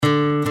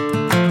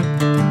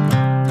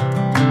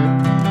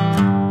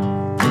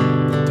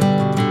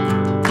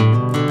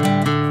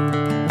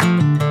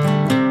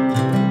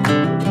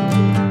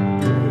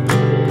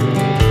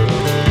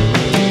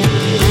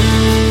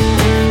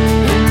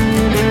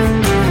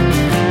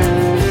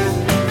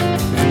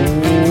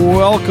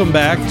Welcome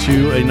back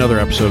to another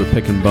episode of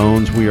Pickin'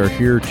 Bones. We are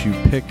here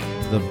to pick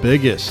the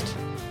biggest,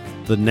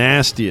 the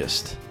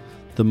nastiest,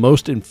 the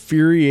most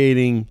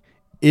infuriating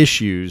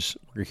issues.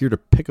 We're here to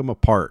pick them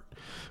apart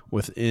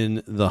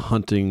within the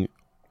hunting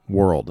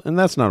world. And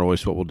that's not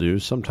always what we'll do.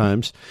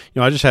 Sometimes,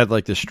 I just had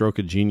like this stroke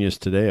of genius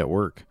today at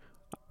work.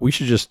 We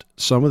should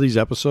some of these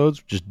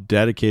episodes, just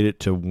dedicate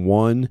it to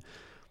one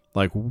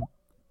like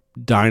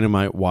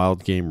dynamite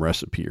wild game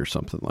recipe or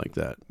something like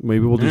that.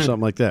 Maybe we'll do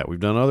something like that. We've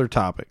done other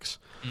topics.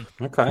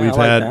 Okay,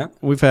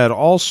 We've had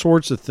all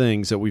sorts of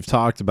things that we've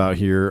talked about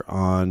here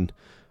on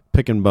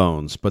Pickin'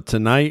 Bones, but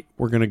tonight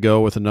we're going to go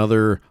with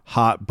another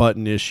hot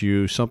button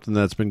issue, something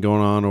that's been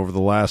going on over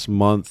the last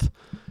month.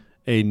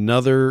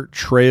 Another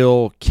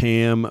trail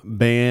cam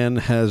ban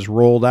has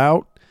rolled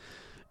out,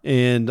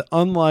 and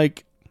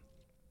unlike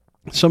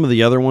some of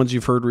the other ones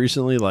you've heard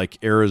recently,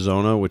 like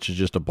Arizona, which is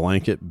just a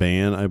blanket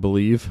ban, I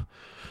believe.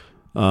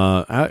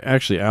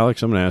 Actually,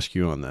 Alex, I'm going to ask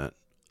you on that.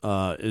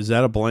 Is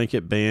that a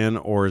blanket ban,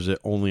 or is it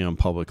only on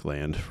public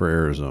land for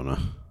Arizona?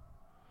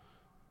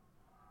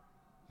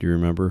 Do you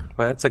remember?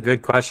 Well, that's a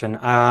good question.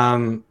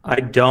 I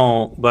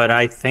don't, but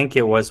I think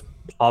it was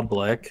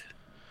public.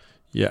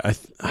 Yeah, the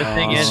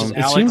thing is,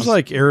 it seems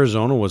like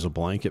Arizona was a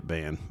blanket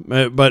ban.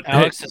 But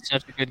Alex is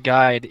such a good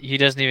guide. He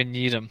doesn't even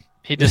need them.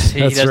 He doesn't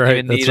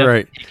even need them.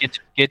 Right. He can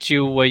get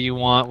you what you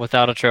want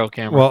without a trail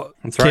camera. Well,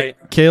 that's right.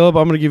 Caleb,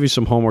 I'm going to give you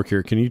some homework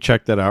here. Can you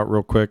check that out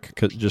real quick,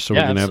 just so we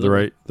can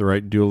absolutely. have the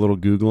right do a little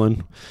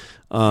Googling.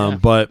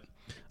 But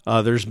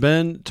there's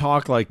been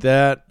talk like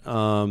that.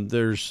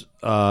 There's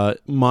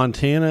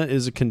Montana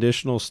is a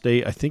conditional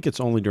state. I think it's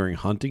only during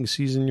hunting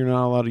season you're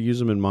not allowed to use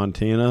them in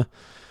Montana.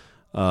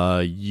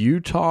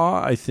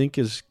 Utah, I think,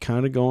 is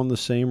kind of going the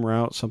same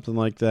route, something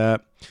like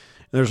that.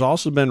 There's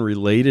also been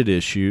related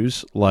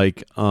issues,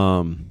 like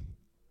I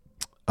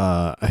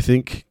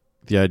think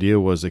the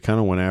idea was they kind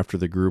of went after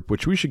the group,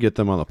 which we should get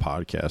them on the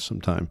podcast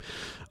sometime.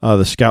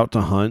 The Scout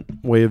to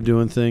Hunt way of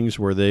doing things,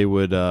 where they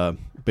would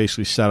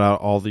basically set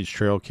out all these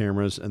trail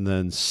cameras and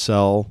then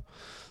sell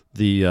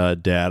the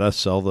data,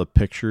 sell the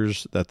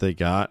pictures that they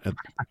got at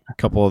a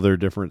couple of their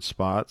different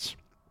spots.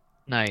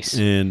 Nice.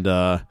 And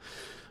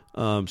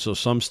so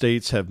some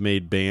states have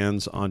made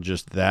bans on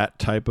just that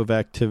type of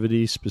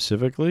activity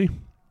specifically.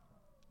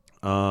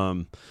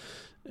 I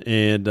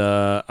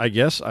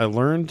guess I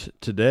learned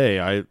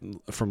today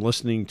from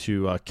listening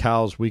to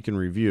Cal's Week in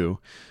Review,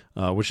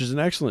 which is an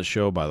excellent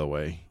show, by the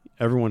way.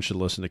 Everyone should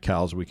listen to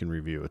Cal's Week in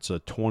Review. It's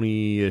a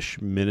 20-ish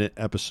minute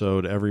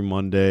episode every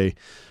Monday,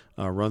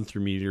 run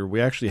through Meteor.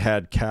 We actually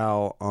had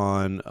Cal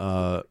on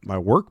my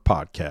work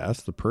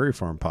podcast, the Prairie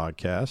Farm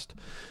podcast,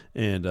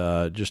 and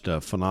just a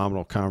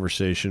phenomenal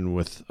conversation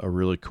with a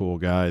really cool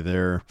guy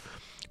there.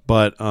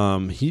 But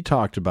he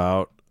talked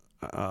about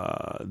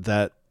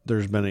that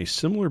there's been a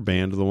similar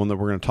ban to the one that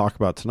we're going to talk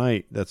about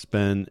tonight that's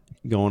been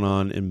going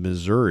on in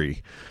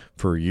Missouri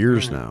for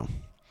years now.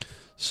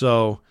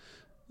 So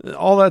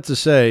all that to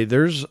say,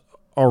 there's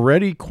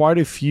already quite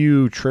a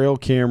few trail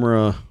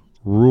camera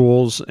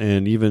rules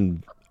and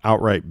even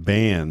outright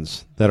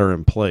bans that are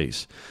in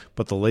place.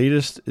 But the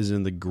latest is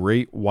in the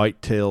great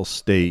whitetail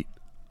state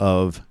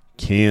of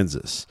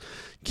Kansas.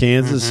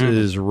 Kansas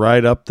is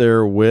right up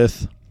there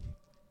with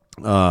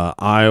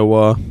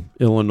Iowa,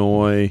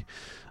 Illinois.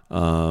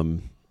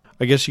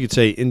 I guess you could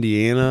say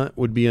Indiana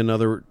would be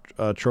another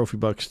trophy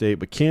buck state,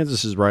 but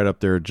Kansas is right up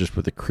there just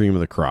with the cream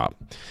of the crop.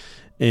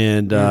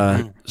 And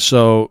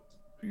so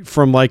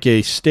from like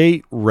a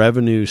state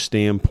revenue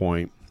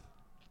standpoint,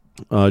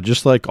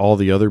 just like all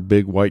the other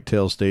big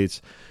whitetail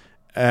states,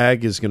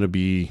 ag is going to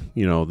be,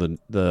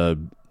 the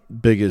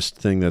biggest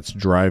thing that's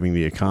driving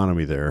the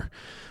economy there.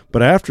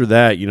 But after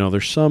that,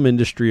 there's some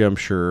industry, I'm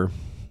sure,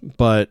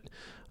 but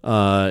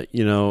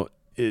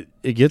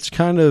it gets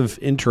kind of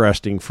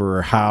interesting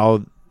for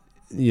how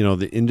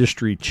the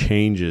industry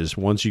changes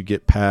once you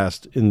get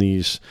past in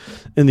these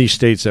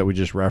states that we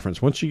just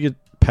referenced. Once you get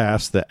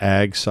past the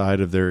ag side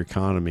of their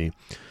economy,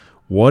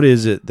 what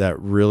is it that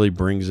really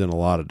brings in a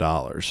lot of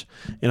dollars?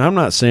 And I'm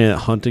not saying that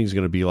hunting is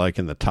going to be like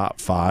in the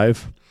top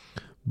 5,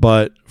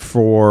 but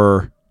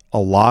for a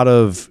lot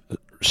of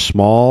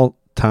small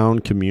town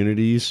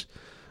communities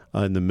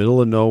in the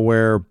middle of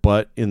nowhere,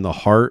 but in the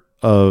heart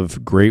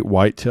of great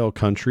whitetail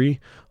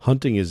country,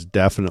 hunting is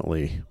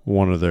definitely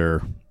one of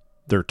their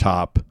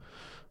top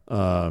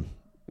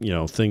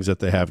things that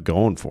they have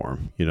going for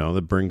them,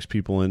 that brings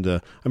people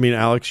into. I mean,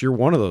 Alex, you're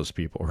one of those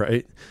people,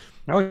 right?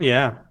 Oh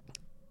yeah.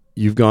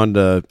 You've gone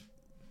to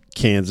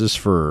Kansas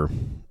for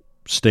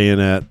staying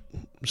at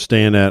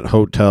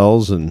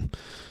hotels and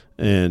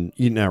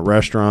eating at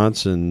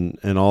restaurants and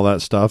all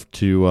that stuff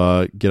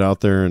to get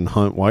out there and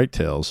hunt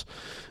whitetails.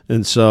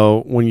 And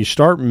so when you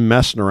start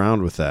messing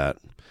around with that,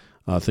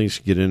 things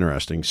get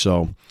interesting.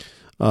 So,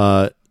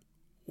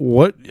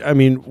 what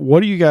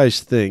do you guys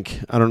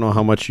think? I don't know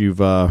how much you've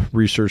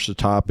researched the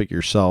topic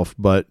yourself,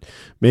 but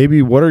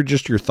maybe what are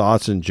just your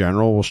thoughts in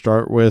general? We'll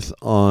start with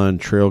on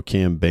trail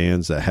cam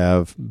bans that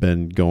have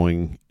been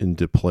going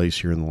into place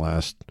here in the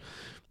last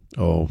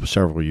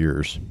several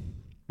years.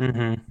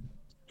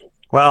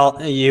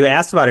 Well, you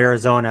asked about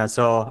Arizona,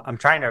 so I'm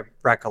trying to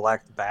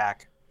recollect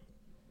back.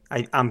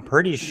 I'm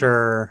pretty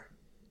sure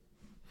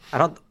I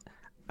don't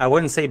I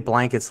wouldn't say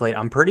blanket slate.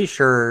 I'm pretty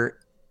sure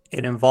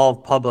it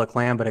involved public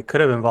land, but it could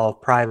have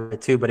involved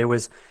private too. But it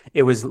was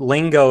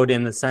lingoed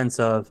in the sense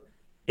of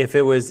if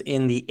it was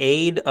in the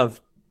aid of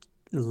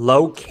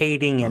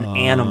locating an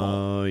animal.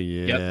 Oh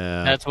Yep,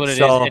 yeah. that's what it is.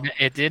 So And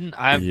it didn't.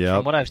 From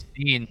Yep. what I've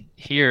seen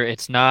here,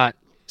 it's not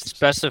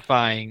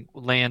specifying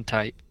land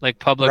type, like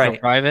public or right,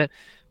 private.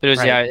 But it was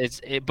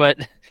right.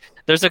 But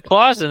there's a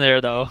clause in there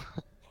though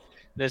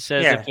that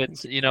says Yeah,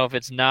 if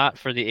it's not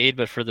for the aid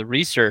but for the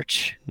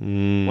research.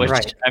 Mm. Which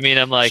right. I mean,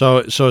 I'm like,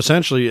 So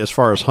essentially, as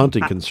far as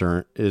hunting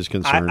I, is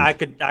concerned, I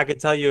could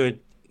tell you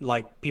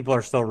like people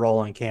are still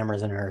rolling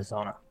cameras in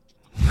Arizona.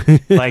 well,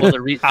 Like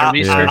they're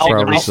researching,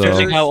 probably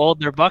so. how old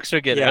their bucks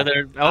are getting, or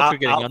their elk are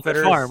getting on the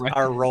outfitters farm, right?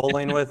 are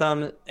rolling with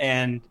them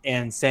and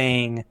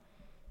saying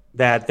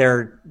that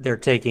they're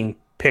taking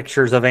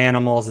pictures of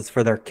animals. It's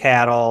for their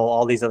cattle,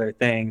 all these other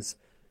things.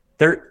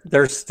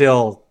 They're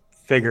still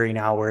figuring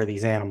out where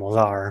these animals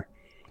are,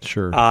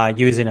 sure.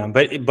 using them.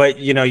 But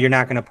you're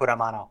not going to put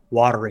them on a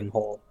watering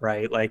hole,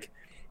 right? Like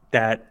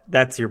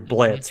that's your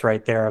blitz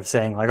right there of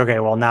saying like,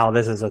 okay, well now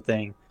this is a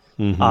thing.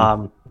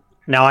 Mm-hmm.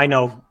 Now I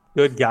know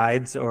good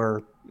guides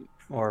or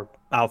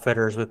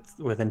outfitters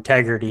with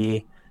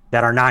integrity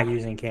that are not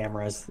using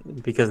cameras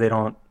because they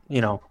don't,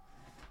 you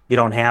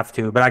don't have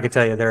to. But I could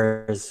tell you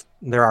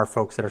there are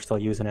folks that are still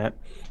using it.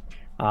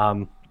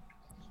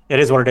 It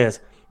is what it is.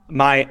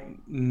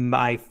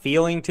 My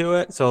feeling to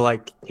it. So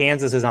like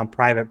Kansas is on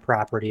private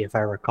property, if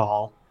I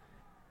recall,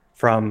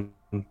 from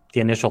the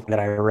initial thing that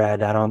I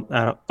read.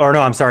 Or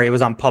no, I'm sorry, it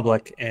was on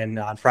public and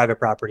on private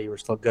property. We're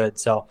still good.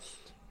 So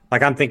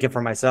like I'm thinking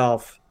for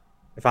myself,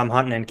 if I'm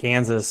hunting in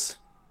Kansas,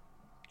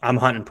 I'm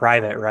hunting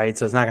private, right?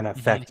 So it's not going to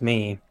affect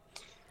me.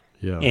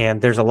 Yeah.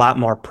 And there's a lot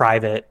more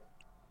private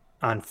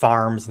on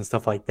farms and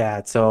stuff like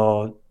that.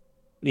 So,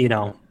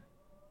 do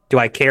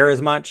I care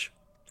as much?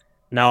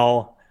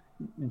 No.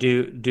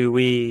 Do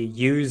we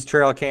use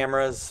trail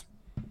cameras?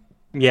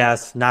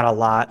 Yes, not a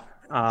lot.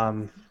 I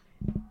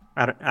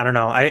don't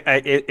know.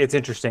 It's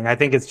interesting. I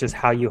think it's just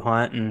how you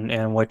hunt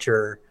and what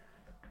you're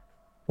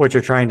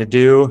trying to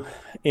do.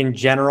 In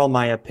general,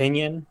 my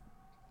opinion,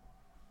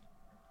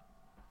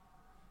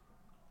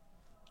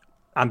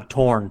 I'm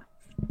torn.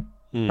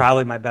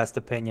 Probably my best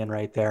opinion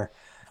right there.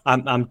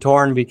 I'm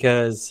torn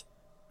because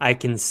I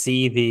can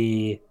see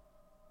the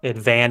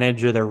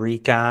advantage or the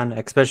recon,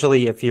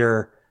 especially if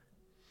you're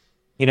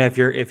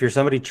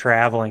somebody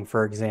traveling,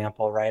 for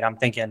example, right? I'm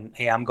thinking,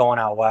 hey, I'm going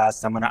out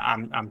west.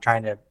 I'm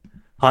trying to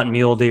hunt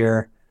mule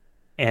deer,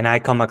 and I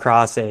come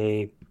across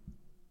a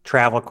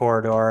travel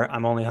corridor.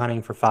 I'm only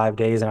hunting for 5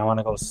 days, and I want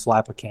to go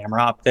slap a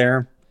camera up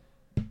there.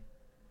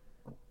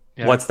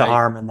 Yeah, What's the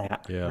harm in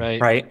that? Yeah.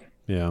 Right.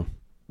 Yeah.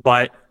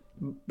 But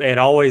it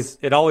always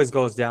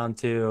goes down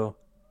to,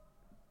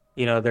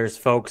 there's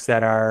folks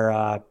that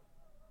are,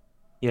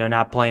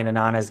 not playing an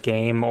honest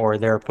game, or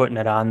they're putting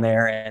it on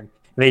there and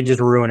they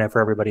just ruin it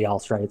for everybody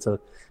else, right? So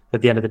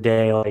at the end of the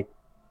day, like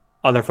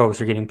other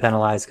folks are getting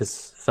penalized because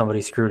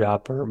somebody screwed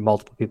up or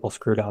multiple people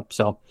screwed up.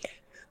 So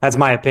that's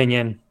my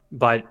opinion.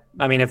 But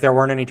I mean, if there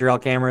weren't any trail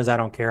cameras, I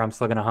don't care. I'm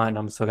still going to hunt and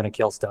I'm still going to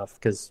kill stuff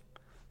because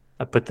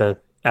I put the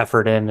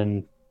effort in,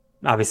 and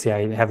obviously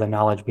I have the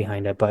knowledge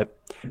behind it, but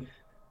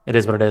it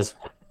is what it is.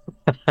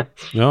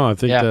 No, I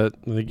think Yeah.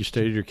 I think you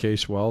stated your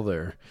case well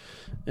there,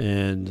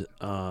 and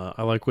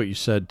I like what you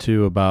said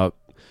too about,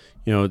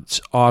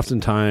 it's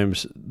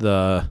oftentimes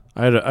I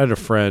had a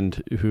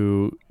friend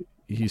who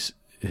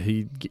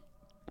he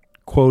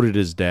quoted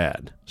his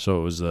dad, so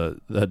it was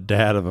the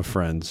dad of a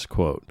friend's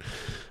quote.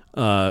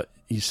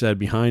 He said,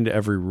 "Behind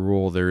every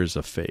rule there is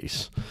a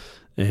face."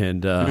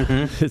 And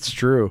it's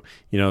true.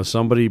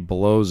 Somebody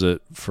blows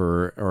it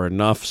or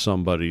enough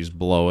somebody's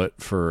blow it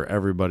for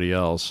everybody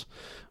else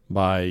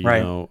by,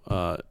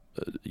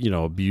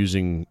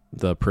 abusing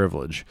the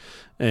privilege.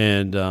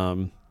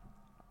 And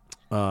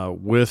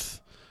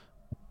with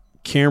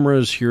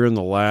cameras here in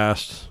the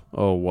last,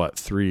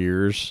 3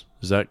 years,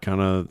 is that kind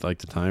of like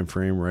the time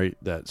frame, right?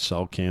 That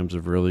cell cams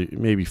have really,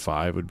 maybe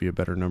 5 would be a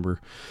better number.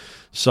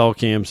 Cell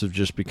cams have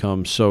just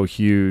become so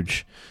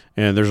huge.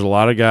 And there's a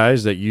lot of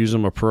guys that use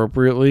them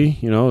appropriately.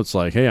 It's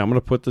like, hey, I'm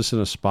going to put this in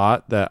a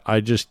spot that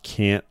I just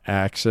can't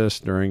access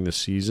during the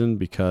season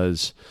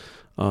because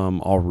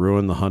I'll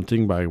ruin the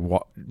hunting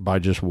by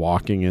just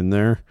walking in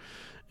there.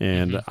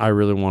 And I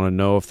really want to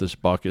know if this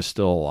buck is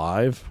still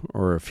alive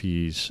or if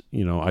he's,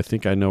 I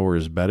think I know where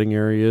his bedding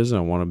area is, and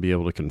I want to be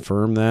able to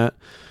confirm that.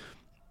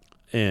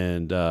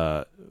 And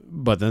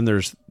but then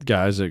there's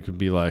guys that could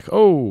be like,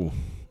 oh,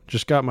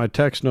 just got my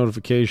text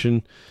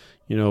notification.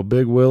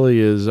 Big Willie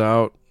is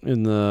out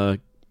in the,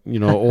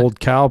 old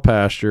cow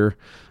pasture.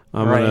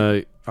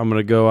 I'm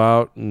gonna go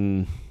out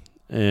and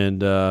get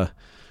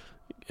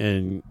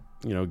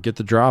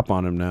the drop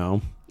on him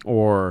now.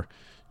 Or,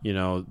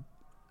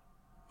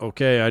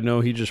 okay, I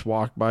know he just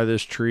walked by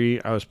this tree.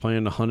 I was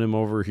planning to hunt him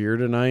over here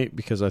tonight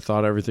because I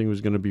thought everything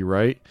was going to be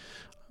right.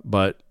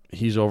 But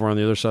he's over on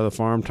the other side of the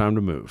farm, time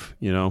to move,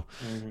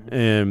 Mm-hmm.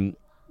 And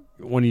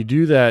when you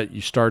do that,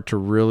 you start to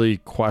really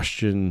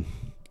question,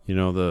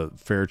 the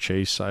fair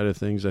chase side of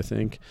things, I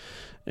think.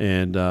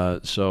 And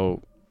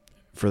so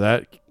for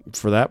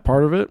that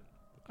part of it,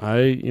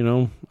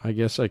 I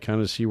guess I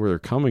kind of see where they're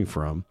coming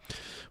from.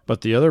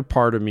 But the other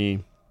part of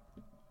me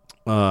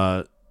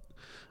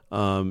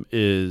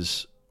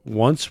is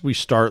once we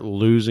start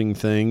losing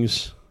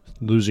things,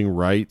 losing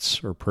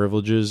rights or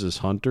privileges as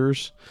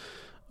hunters,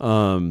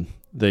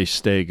 they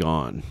stay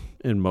gone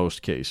in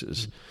most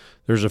cases.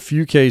 There's a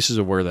few cases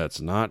of where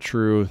that's not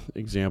true.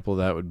 Example of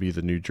that would be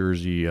the New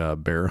Jersey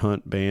bear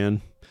hunt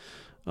ban.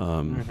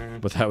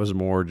 But that was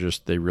more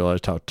just they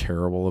realized how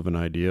terrible of an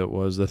idea it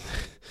was that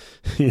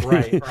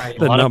right.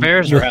 A lot of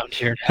bears around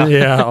here now.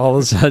 Yeah, all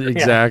of a sudden,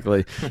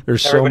 exactly.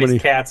 There's so many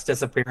cats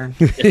disappearing.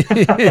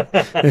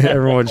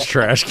 Everyone's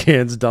trash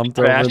cans dumped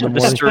over in the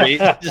morning.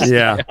 Street.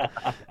 Yeah,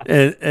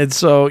 and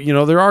so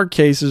there are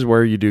cases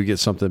where you do get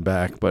something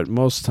back, but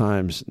most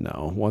times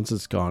no. Once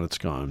it's gone, it's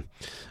gone.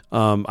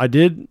 I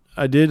did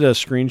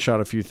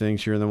screenshot a few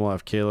things here, and then we'll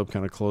have Caleb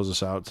kind of close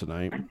us out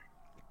tonight.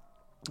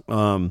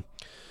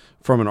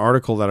 From an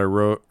article that I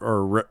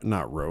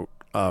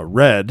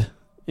read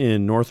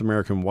in North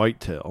American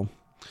Whitetail.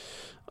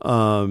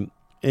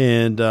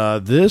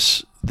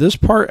 This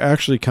part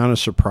actually kind of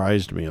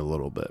surprised me a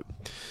little bit.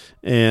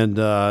 And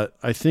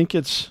I think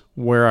it's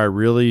where I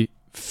really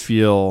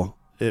feel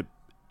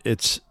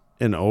it's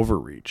an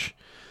overreach.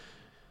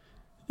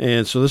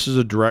 And so this is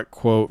a direct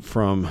quote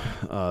from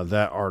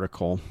that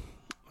article.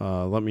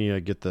 Let me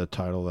get the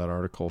title of that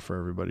article for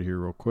everybody here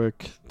real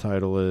quick. The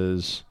title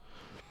is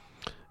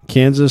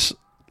Kansas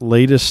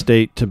Latest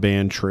State to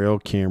Ban Trail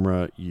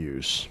Camera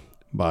Use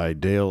by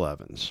Dale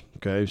Evans.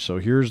 Okay, so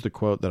here's the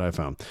quote that I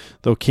found.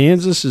 Though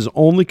Kansas is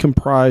only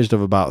comprised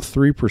of about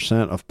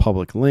 3% of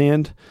public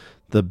land,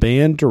 the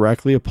ban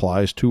directly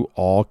applies to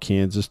all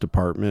Kansas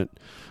Department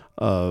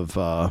of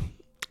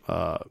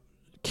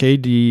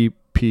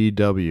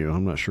KDPW.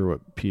 I'm not sure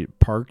what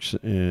Parks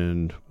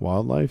and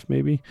Wildlife,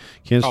 maybe?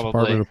 Kansas Probably.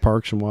 Department of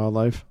Parks and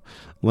Wildlife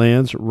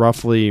lands,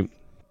 roughly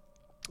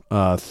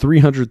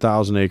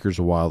 300,000 acres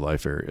of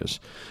wildlife areas,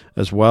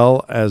 as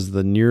well as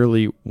the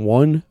nearly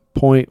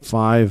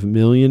 1.5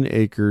 million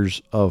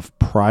acres of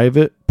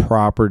private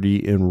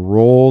property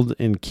enrolled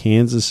in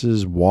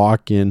Kansas's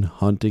walk-in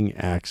hunting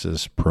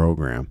access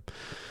program.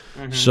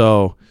 Mm-hmm.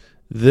 So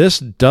this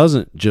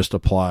doesn't just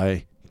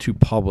apply to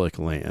public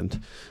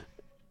land.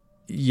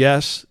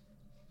 Yes,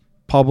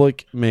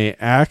 public may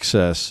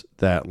access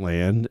that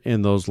land,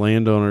 and those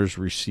landowners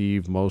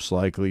receive most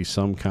likely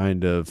some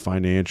kind of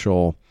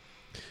financial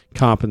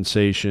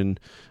compensation,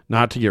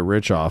 not to get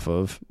rich off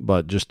of,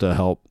 but just to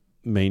help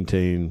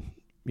maintain,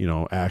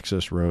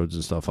 access roads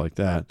and stuff like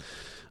that.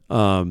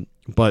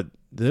 But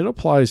it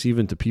applies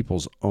even to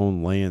people's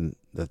own land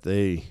that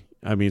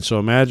so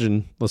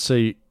imagine, let's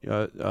say,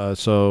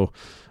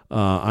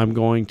 I'm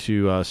going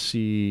to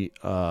see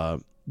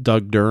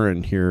Doug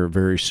Duran here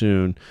very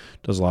soon,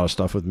 does a lot of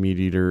stuff with Meat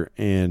Eater,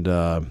 and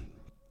we're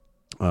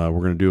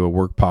going to do a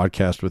work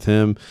podcast with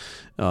him,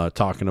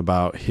 talking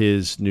about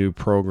his new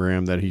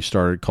program that he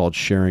started called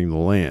Sharing the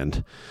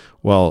Land.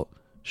 Well,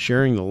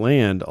 sharing the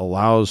land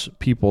allows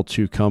people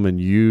to come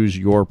and use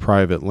your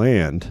private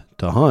land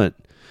to hunt,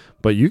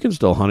 but you can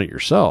still hunt it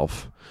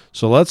yourself.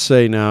 So let's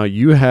say now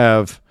you're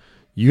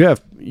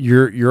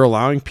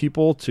allowing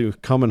people to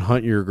come and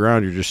hunt your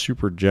ground. You're just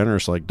super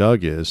generous like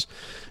Doug is,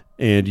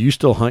 and you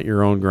still hunt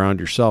your own ground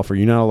yourself. Are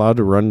you not allowed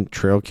to run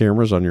trail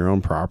cameras on your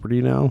own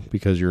property now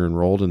because you're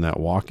enrolled in that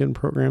walk-in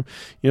program?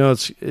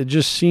 It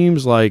just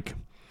seems like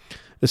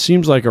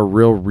a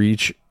real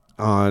reach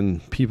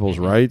on people's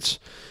rights.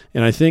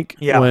 And I think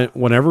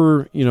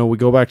whenever, we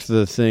go back to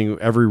the thing,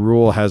 every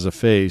rule has a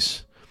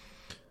face,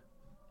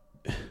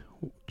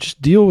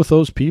 just deal with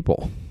those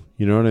people.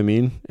 You know what I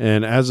mean?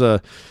 And as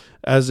a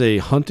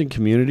hunting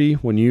community,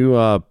 when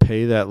you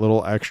pay that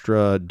little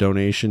extra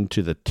donation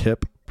to the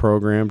TIP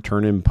program,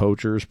 Turn In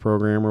Poachers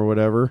program or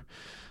whatever,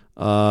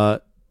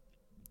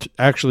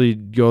 actually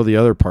go the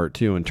other part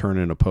too and turn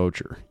in a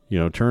poacher.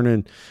 If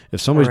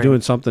somebody's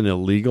doing something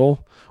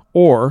illegal,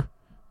 or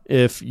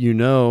if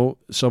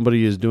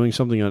somebody is doing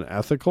something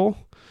unethical,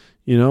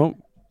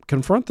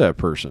 confront that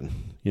person.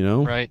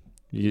 Right.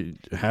 You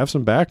have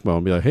some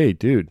backbone. Be like, hey,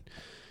 dude,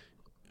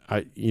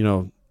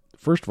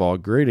 first of all,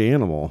 great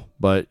animal,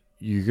 but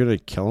you're gonna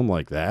kill him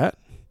like that?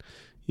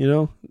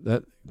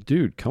 That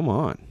dude, come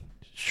on.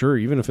 Sure,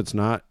 even if it's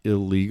not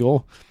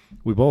illegal,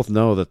 we both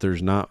know that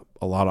there's not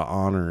a lot of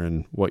honor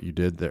in what you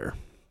did there,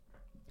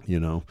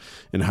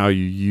 and how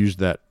you used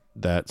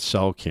that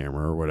cell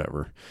camera or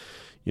whatever,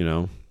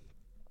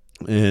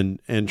 and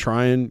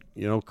try and,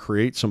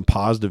 create some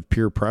positive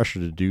peer pressure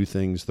to do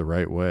things the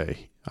right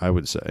way, I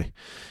would say,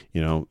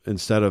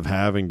 instead of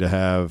having to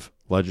have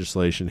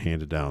legislation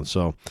handed down.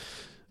 So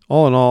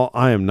all in all,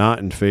 I am not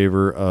in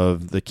favor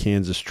of the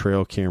Kansas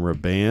trail camera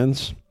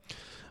bans.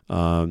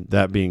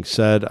 That being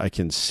said, I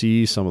can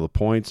see some of the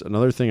points.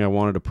 Another thing I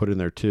wanted to put in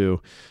there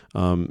too,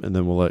 and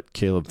then we'll let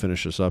Caleb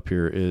finish this up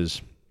here,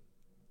 is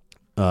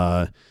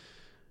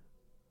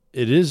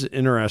it is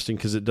interesting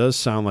because it does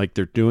sound like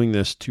they're doing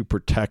this to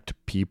protect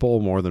people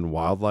more than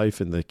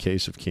wildlife in the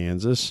case of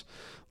Kansas.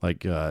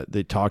 Like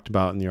they talked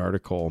about in the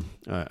article,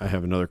 I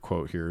have another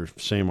quote here,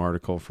 same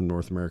article from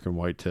North American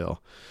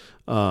Whitetail.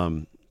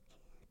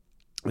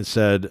 It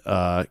said,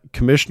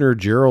 Commissioner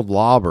Gerald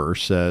Lauber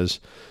says,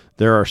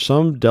 there are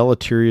some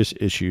deleterious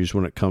issues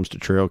when it comes to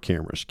trail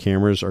cameras.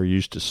 Cameras are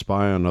used to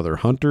spy on other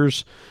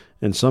hunters,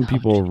 and some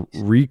people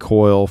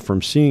recoil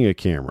from seeing a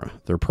camera.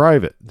 They're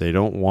private. They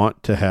don't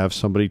want to have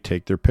somebody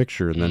take their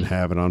picture and then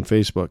have it on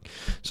Facebook.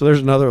 So there's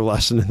another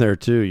lesson in there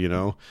too, you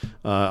know.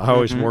 I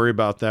always worry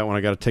about that when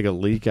I got to take a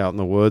leak out in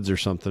the woods or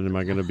something. Am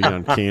I going to be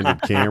on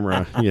candid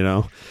camera, you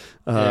know?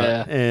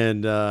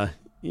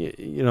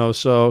 You know,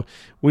 so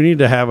we need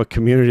to have a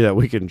community that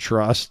we can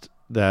trust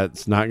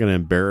that's not going to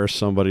embarrass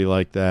somebody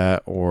like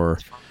that or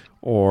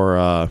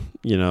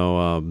you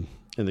know,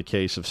 in the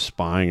case of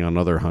spying on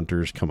other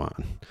hunters, come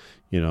on,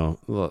 you know,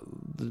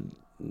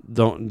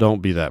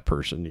 don't be that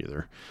person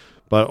either.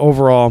 But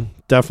overall,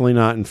 definitely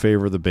not in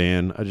favor of the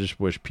ban. I just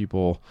wish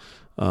people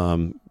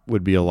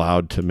would be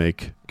allowed to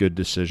make good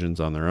decisions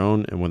on their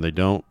own. And when they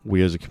don't,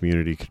 we as a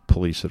community could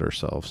police it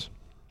ourselves.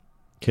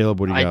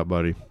 Caleb, what do you got,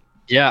 buddy?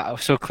 Yeah.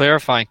 So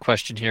clarifying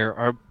question here.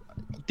 Are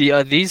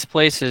these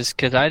places,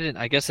 because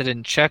I guess I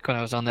didn't check when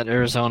I was on that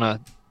Arizona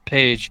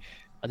page,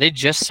 are they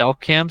just cell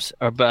cams,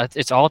 or but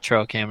it's all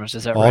trail cameras?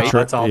 Is that right?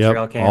 That's all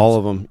trail cams. All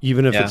of them,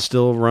 even if it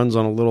still runs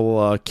on a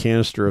little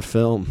canister of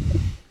film.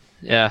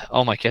 Yeah.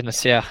 Oh my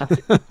goodness. Yeah.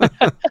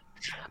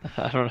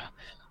 I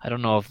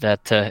don't know if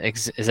that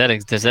does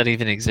that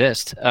even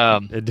exist?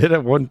 It did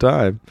at one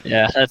time.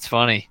 Yeah, that's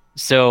funny.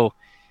 So,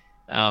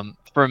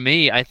 for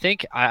me, I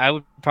think I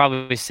would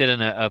probably sit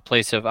in a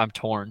place of I'm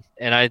torn,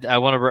 and I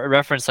want to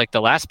reference like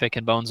the last pick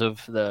and bones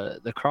of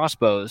the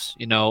crossbows.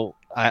 You know,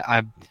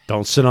 I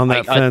don't sit on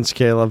that fence,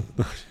 Caleb.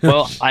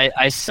 Well,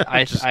 I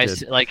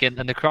like in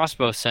the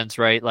crossbow sense,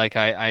 right? Like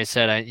I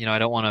said, I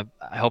don't want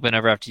to. I hope I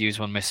never have to use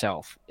one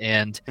myself.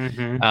 And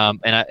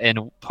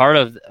and part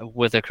of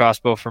with a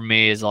crossbow for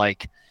me is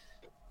like,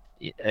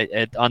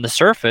 on the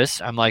surface,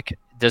 I'm like,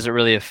 does it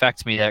really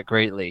affect me that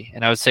greatly?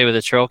 And I would say with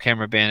a trail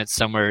camera ban, it's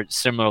somewhere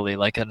similarly,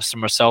 like a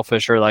more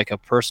selfish or like a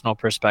personal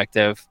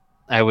perspective.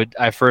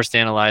 I first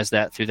analyze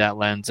that through that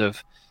lens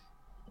of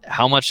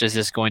how much is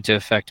this going to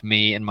affect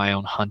me in my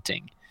own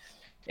hunting,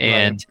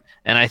 and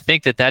I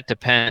think that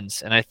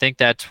depends, and I think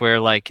that's where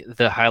like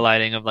the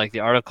highlighting of like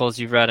the articles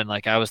you've read, and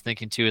like I was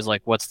thinking too, is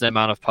like what's the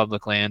amount of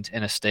public land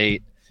in a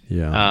state,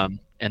 and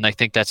I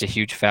think that's a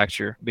huge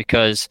factor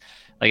because.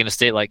 Like in a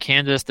state like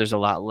Kansas, there's a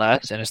lot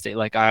less. In a state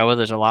like Iowa,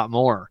 there's a lot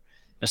more.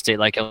 In a state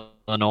like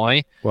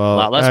Illinois, a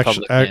lot less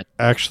public land.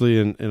 Actually,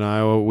 in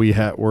Iowa,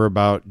 we're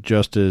about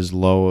just as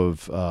low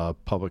of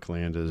public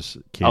land as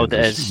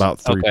Kansas. About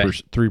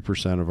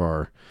 3% of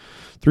our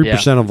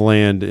 3% of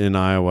land in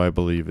Iowa, I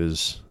believe,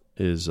 is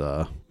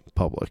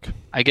public.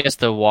 I guess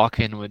the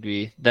walk-in would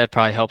be that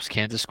probably helps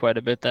Kansas quite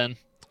a bit then.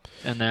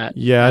 And that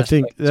I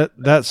think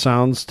that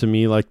sounds to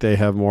me like they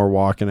have more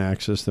walk-in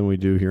access than we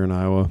do here in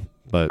Iowa.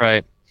 But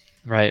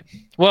Right.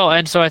 Well,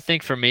 and so I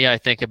think for me, I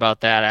think about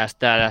that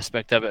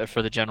aspect of it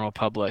for the general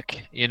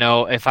public. You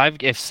know,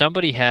 if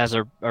somebody has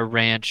a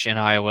ranch in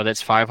Iowa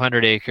that's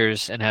 500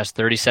 acres and has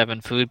 37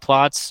 food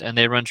plots and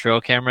they run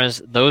trail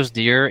cameras, those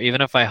deer,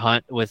 even if I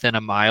hunt within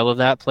a mile of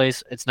that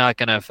place, it's not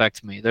going to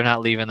affect me. They're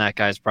not leaving that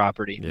guy's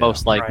property,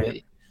 most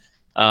likely.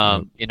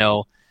 You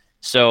know,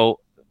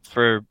 so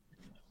for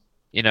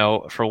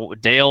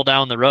Dale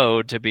down the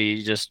road to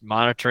be just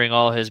monitoring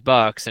all his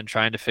bucks and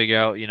trying to figure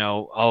out,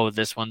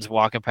 this one's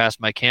walking past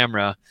my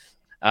camera.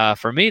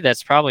 For me,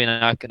 that's probably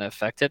not going to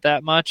affect it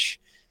that much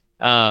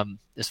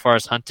as far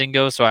as hunting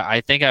goes. So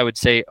I think I would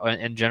say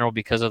in general,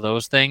 because of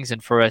those things,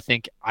 and I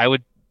think I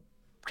would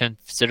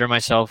consider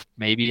myself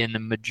maybe in the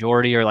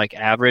majority or like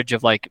average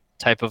of like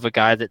type of a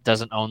guy that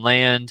doesn't own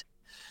land.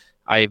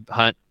 I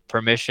hunt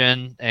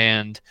permission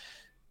and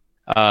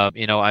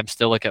I'm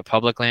still like at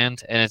public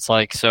land, and it's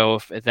like, so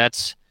if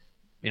that's,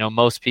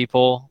 most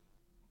people,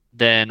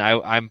 then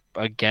I'm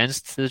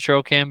against the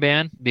trail cam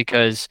ban,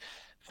 because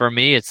for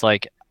me, it's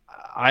like,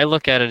 I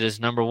look at it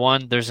as number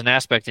one, there's an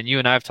aspect, and you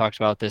and I have talked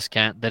about this,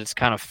 Kent, that it's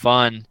kind of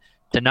fun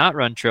to not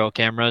run trail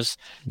cameras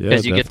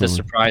because you get the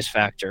surprise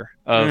factor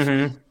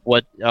of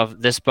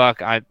of this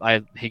buck.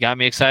 He got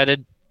me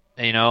excited,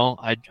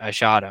 I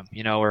shot him,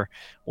 or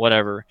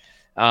whatever.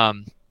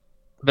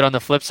 But on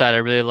the flip side, I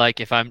really like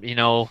if I'm,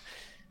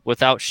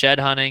 without shed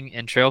hunting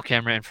and trail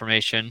camera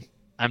information,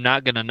 I'm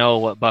not going to know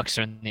what bucks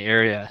are in the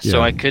area. Yeah.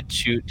 So I could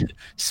shoot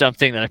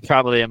something that I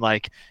probably am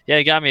like, yeah,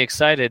 it got me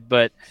excited.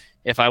 But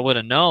if I would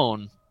have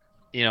known,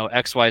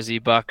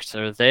 XYZ bucks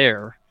are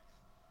there,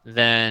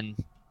 then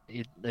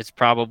it's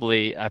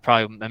probably,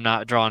 I'm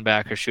not drawing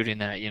back or shooting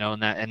that,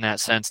 in that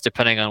sense,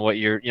 depending on what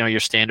your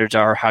standards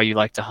are, how you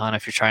like to hunt.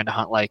 If you're trying to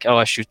hunt like,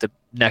 I shoot the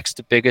next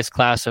biggest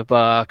class of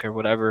buck or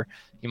whatever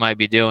you might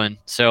be doing.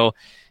 So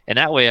in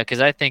that way,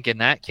 because I think in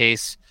that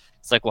case,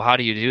 it's like, well, how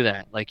do you do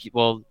that? Like,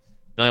 well,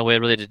 the only way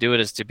really to do it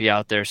is to be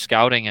out there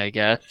scouting, I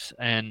guess,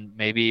 and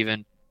maybe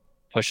even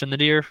pushing the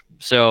deer.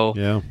 So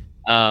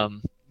Yeah.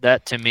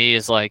 That to me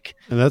is like,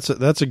 and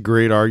that's a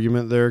great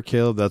argument there,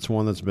 Caleb. That's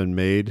one that's been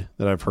made,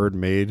 that I've heard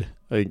made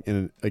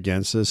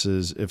against this,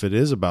 is if it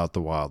is about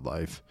the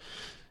wildlife,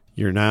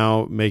 you're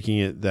now making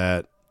it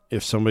that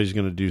if somebody's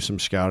going to do some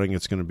scouting,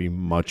 it's going to be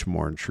much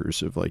more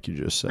intrusive, like you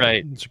just said.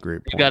 right. It's a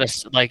great point. You got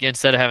to, like,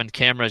 instead of having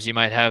cameras, you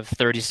might have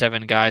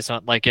 37 guys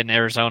on, like in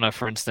Arizona,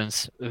 for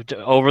instance,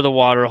 over the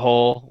water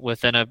hole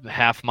within a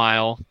half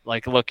mile,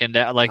 like looking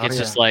down, like it's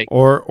just like,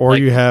 or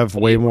like, you have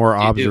way more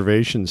what do you do?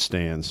 observation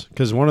stands,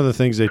 because one of the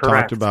things they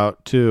Correct. talked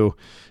about too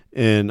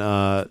in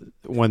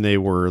when they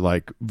were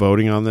like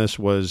voting on this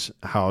was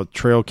how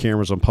trail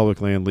cameras on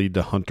public land lead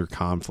to hunter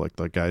conflict,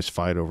 like guys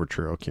fight over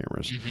trail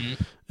cameras.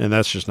 Mm-hmm. And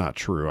that's just not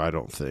true, I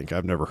don't think.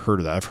 I've never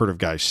heard of that. I've heard of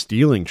guys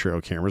stealing trail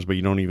cameras, but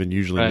you don't even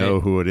usually know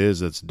who it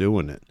is that's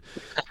doing it.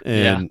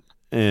 And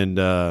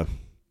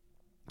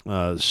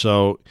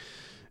so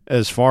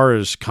as far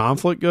as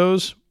conflict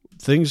goes,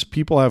 things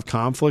people have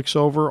conflicts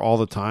over all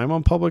the time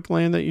on public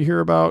land that you hear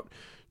about,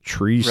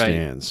 tree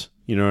stands.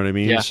 You know what I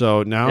mean? Yeah.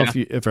 So now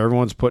if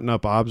everyone's putting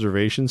up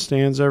observation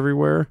stands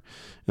everywhere,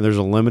 and there's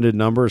a limited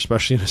number,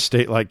 especially in a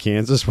state like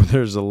Kansas where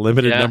there's a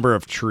limited number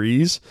of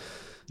trees,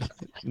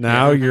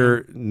 now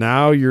you're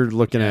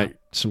looking at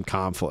some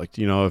conflict.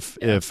 You know, if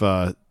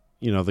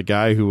you know, the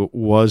guy who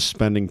was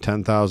spending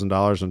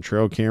 $10,000 on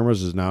trail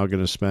cameras is now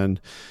going to spend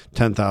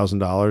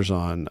 $10,000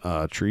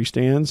 on tree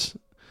stands,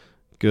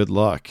 good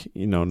luck,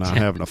 you know, not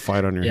having a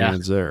fight on your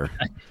hands there.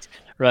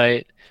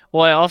 Right.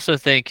 Well, I also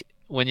think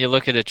when you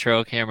look at a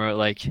trail camera,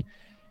 like,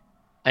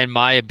 in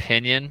my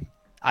opinion,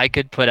 I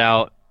could put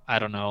out, I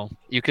don't know,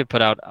 you could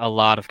put out a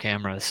lot of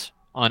cameras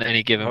on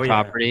any given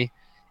property,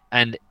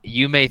 and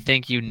you may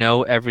think you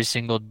know every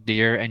single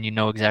deer and you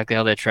know exactly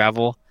how they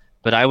travel,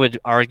 but I would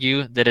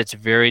argue that it's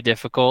very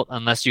difficult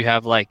unless you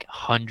have like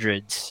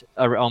hundreds,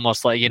 or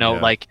almost like, you know,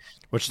 like,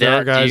 which there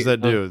are guys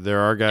that do.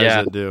 There are guys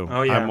that do.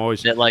 Oh yeah. I'm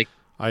always that, like,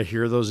 I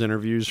hear those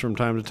interviews from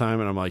time to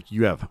time, and I'm like,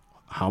 you have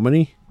how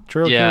many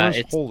trail yeah,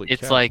 cameras? Holy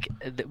it's cow. like,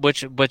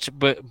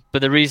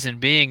 but the reason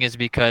being is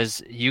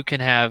because you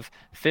can have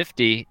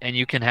 50 and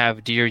you can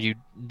have deer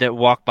that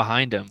walk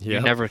behind them.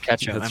 You never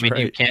catch them. I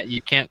mean,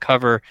 you can't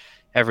cover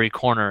every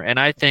corner. And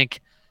I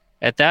think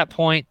at that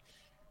point,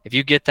 if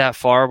you get that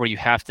far where you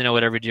have to know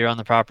what every deer on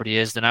the property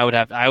is, then I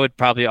would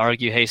probably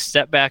argue, hey,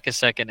 step back a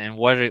second, and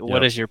what are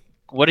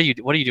you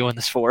doing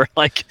this for?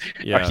 Like,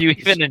 are you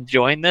even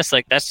enjoying this?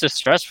 Like, that's just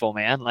stressful,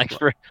 man. Like,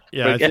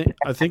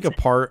 I think a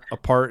part,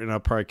 and I'll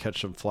probably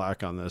catch some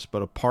flack on this,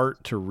 but a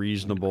part to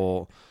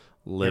reasonable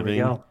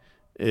living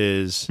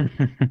is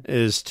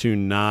to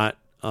not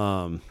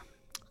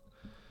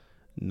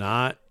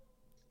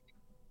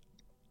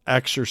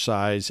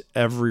exercise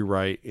every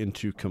right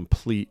into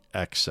complete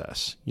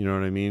excess. You know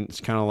what I mean?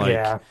 It's kind of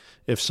like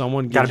if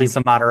someone got to be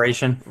some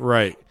moderation,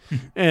 right?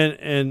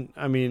 and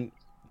I mean.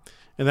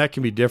 And that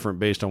can be different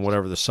based on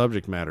whatever the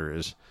subject matter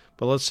is.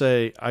 But let's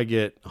say I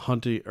get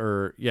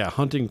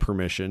hunting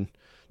permission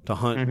to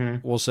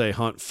hunt, we'll say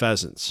hunt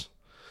pheasants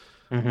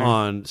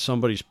on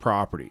somebody's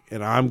property.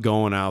 And I'm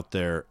going out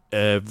there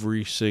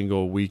every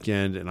single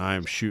weekend, and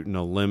I'm shooting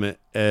a limit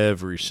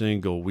every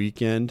single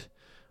weekend.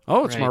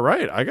 Oh, it's my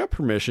right. I got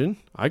permission.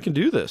 I can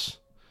do this.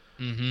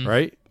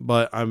 Right?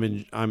 But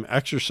I'm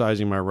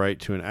exercising my right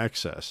to an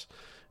excess.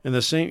 And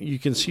the same, you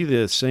can see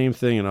the same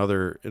thing in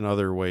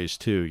other ways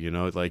too, you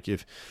know, like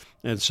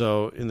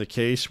so in the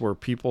case where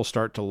people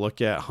start to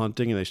look at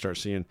hunting and they start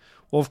seeing,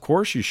 well, of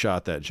course you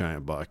shot that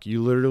giant buck.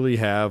 You literally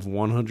have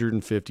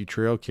 150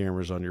 trail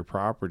cameras on your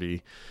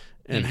property,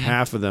 and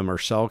half of them are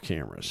cell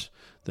cameras.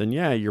 Then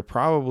you're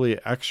probably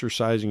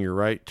exercising your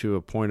right to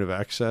a point of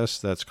excess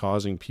that's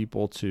causing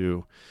people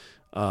to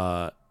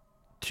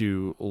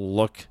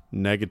look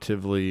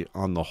negatively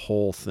on the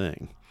whole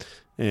thing.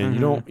 And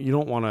you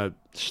don't want to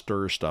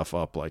stir stuff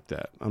up like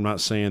that. I'm not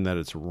saying that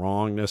it's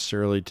wrong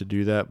necessarily to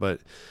do that, but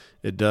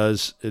it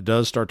does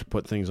start to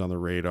put things on the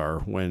radar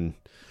when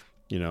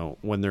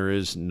there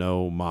is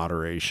no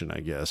moderation,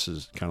 I guess,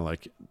 is kind of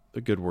like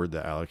a good word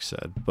that Alex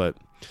said. But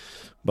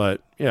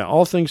yeah,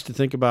 all things to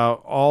think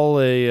about,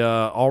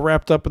 all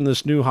wrapped up in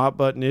this new hot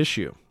button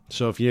issue.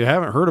 So if you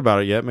haven't heard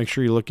about it yet, make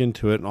sure you look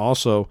into it, and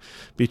also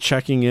be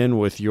checking in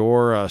with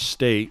your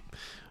state.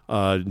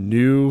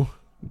 New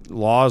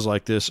laws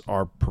like this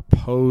are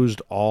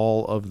proposed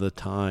all of the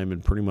time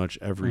in pretty much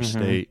every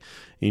state.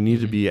 You need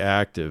to be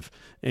active.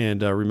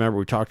 And remember,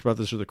 we talked about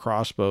this with the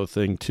crossbow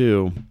thing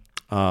too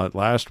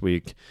last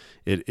week.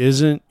 It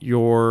isn't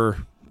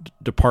your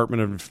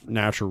Department of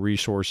Natural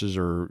Resources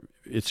or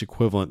its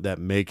equivalent that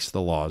makes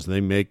the laws.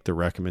 They make the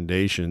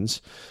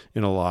recommendations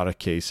in a lot of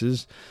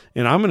cases.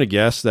 And I'm going to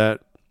guess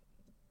that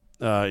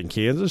in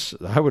Kansas,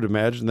 I would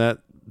imagine that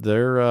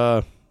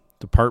their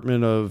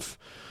Department of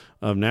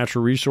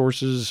Natural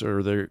Resources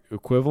or their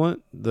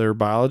equivalent, their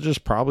biologists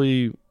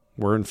probably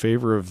were in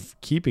favor of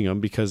keeping them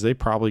because they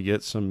probably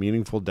get some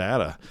meaningful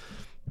data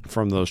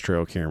from those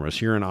trail cameras.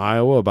 Here in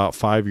Iowa, about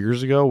 5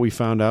 years ago, we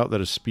found out that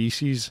a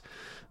species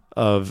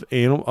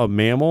a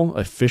mammal,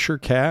 a fisher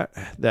cat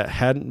that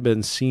hadn't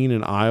been seen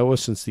in Iowa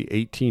since the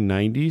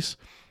 1890s.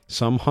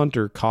 Some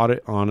hunter caught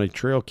it on a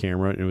trail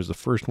camera, and it was the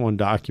first one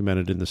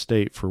documented in the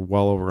state for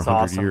well over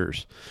 100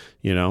 years.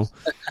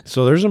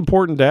 So there's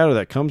important data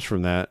that comes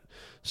from that.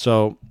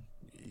 So,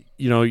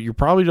 you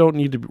probably don't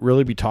need to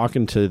really be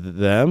talking to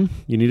them.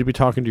 You need to be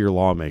talking to your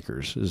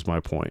lawmakers, is my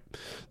point.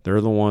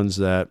 They're the ones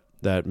that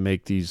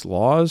make these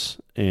laws,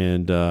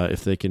 and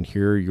if they can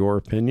hear your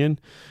opinion.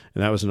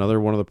 And that was another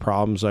one of the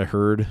problems I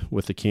heard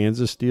with the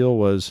Kansas deal,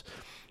 was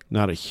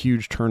not a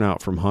huge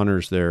turnout from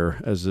hunters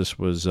there as this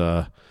was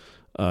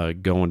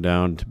going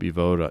down to be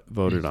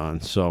voted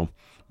on. So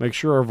make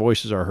sure our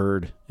voices are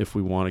heard if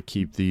we want to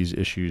keep these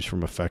issues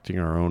from affecting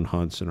our own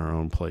hunts in our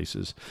own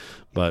places.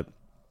 But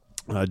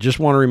I just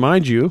want to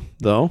remind you,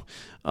 though,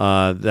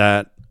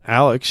 that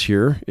Alex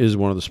here is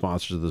one of the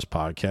sponsors of this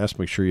podcast.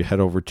 Make sure you head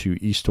over to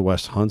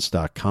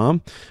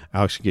easttowesthunts.com.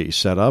 Alex can get you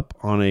set up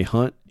on a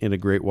hunt in a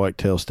great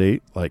whitetail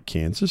state like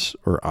Kansas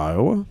or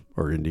Iowa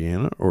or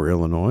Indiana or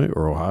Illinois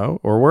or Ohio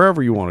or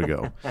wherever you want to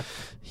go.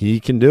 He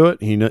can do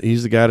it.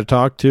 He's the guy to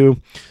talk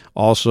to.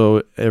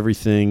 Also,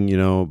 everything,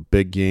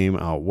 big game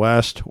out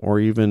west, or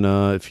even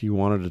if you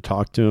wanted to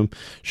talk to him,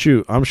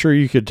 shoot, I'm sure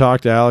you could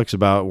talk to Alex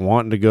about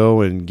wanting to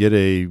go and get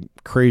a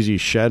crazy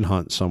shed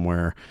hunt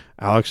somewhere.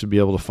 Alex would be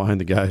able to find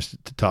the guys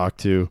to talk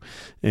to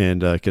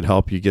and could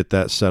help you get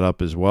that set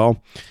up as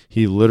well.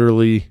 He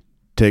literally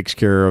takes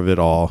care of it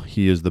all.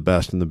 He is the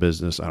best in the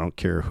business. I don't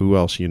care who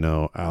else you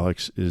know.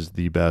 Alex is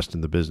the best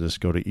in the business.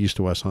 Go to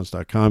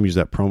easttowesthunts.com. Use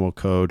that promo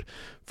code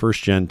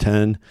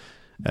FirstGen10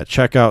 at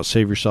checkout.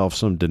 Save yourself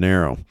some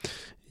dinero.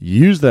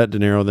 Use that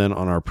dinero then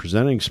on our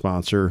presenting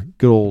sponsor,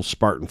 good old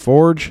Spartan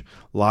Forge.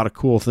 A lot of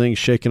cool things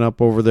shaking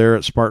up over there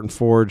at Spartan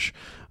Forge.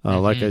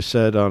 Like I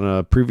said on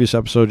a previous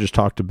episode, just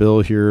talked to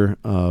Bill here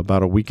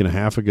about a week and a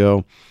half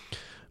ago.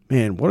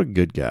 Man, what a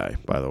good guy,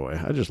 by the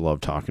way. I just love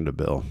talking to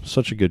Bill.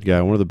 Such a good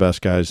guy. One of the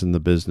best guys in the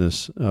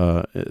business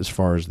as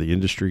far as the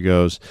industry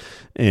goes.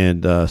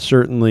 And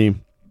certainly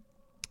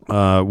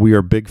we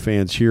are big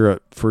fans here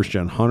at First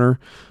Gen Hunter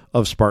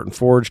of Spartan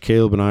Forge.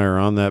 Caleb and I are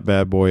on that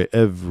bad boy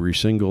every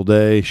single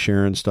day,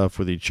 sharing stuff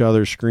with each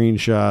other,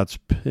 screenshots,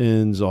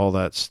 pins, all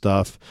that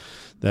stuff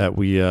that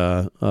we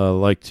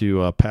like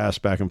to pass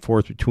back and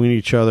forth between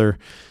each other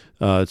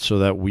so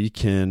that we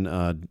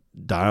can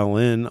dial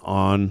in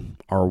on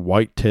our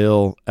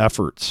whitetail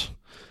efforts.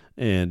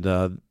 And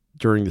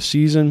during the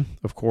season,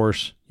 of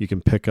course, you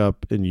can pick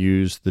up and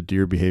use the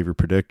Deer Behavior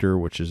Predictor,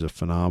 which is a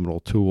phenomenal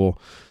tool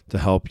to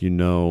help you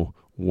know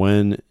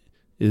when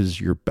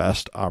is your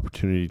best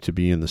opportunity to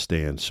be in the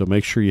stand. So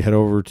make sure you head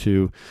over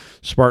to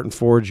Spartan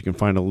Forge. You can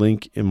find a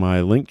link in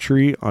my link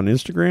tree on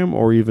Instagram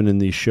or even in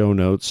the show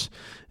notes,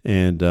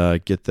 and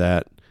get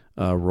that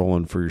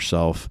rolling for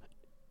yourself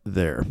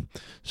there.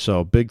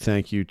 So big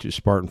thank you to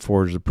Spartan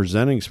Forge, the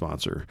presenting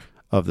sponsor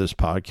of this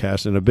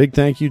podcast, and a big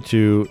thank you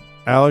to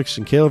Alex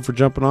and Caleb for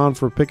jumping on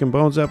for a Pick and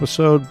Bones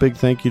episode. Big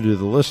thank you to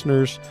the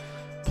listeners.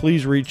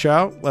 Please reach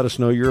out. Let us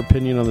know your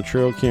opinion on the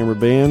trail camera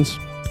bans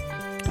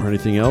or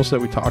anything else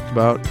that we talked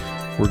about.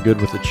 We're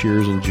good with the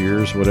cheers and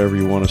jeers, whatever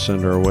you want to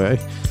send our way.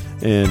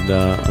 And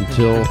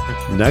until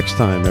next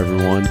time,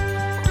 everyone,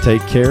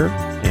 take care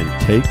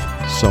and take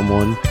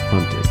someone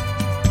hunting.